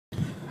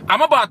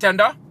I'm a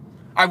bartender.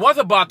 I was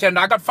a bartender.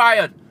 I got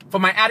fired for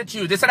my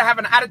attitude. They said I have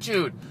an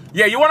attitude.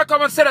 Yeah, you want to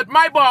come and sit at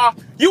my bar?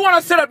 You want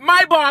to sit at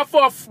my bar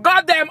for a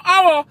goddamn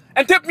hour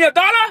and tip me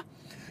 $1?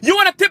 You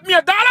want to tip me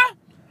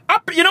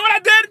 $1? You know what I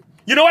did?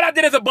 You know what I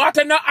did as a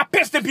bartender? I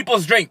pissed in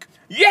people's drink.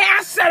 Yeah,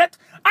 I said it.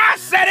 I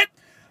said it.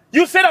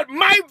 You sit at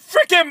my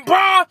freaking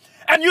bar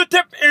and you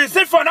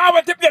sit for an hour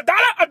and tip me $1? $1?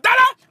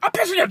 I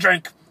piss in your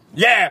drink.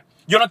 Yeah,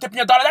 you don't tip me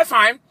 $1, that's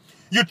fine.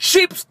 You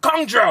cheap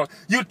scoundrel.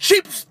 You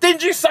cheap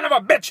stingy son of a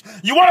bitch.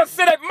 You want to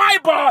sit at my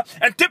bar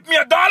and tip me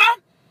 $1?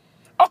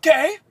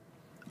 Okay.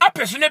 I'll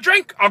piss in your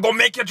drink. I'll go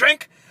make your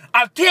drink.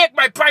 I'll take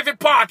my private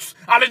parts.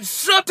 I'll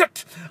insert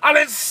it. I'll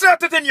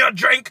insert it in your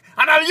drink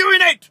and I'll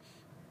urinate.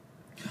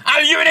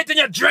 I'll urinate in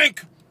your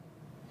drink.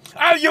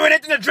 I'll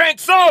urinate in your drink.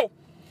 So,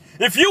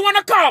 if you want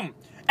to come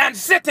and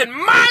sit in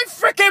my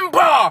freaking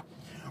bar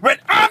when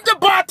I'm the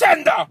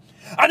bartender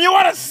and you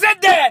want to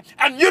sit there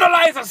and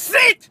utilize a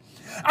seat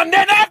and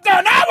then after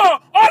an hour,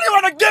 all you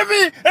want to give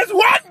me is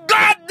one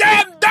goddamn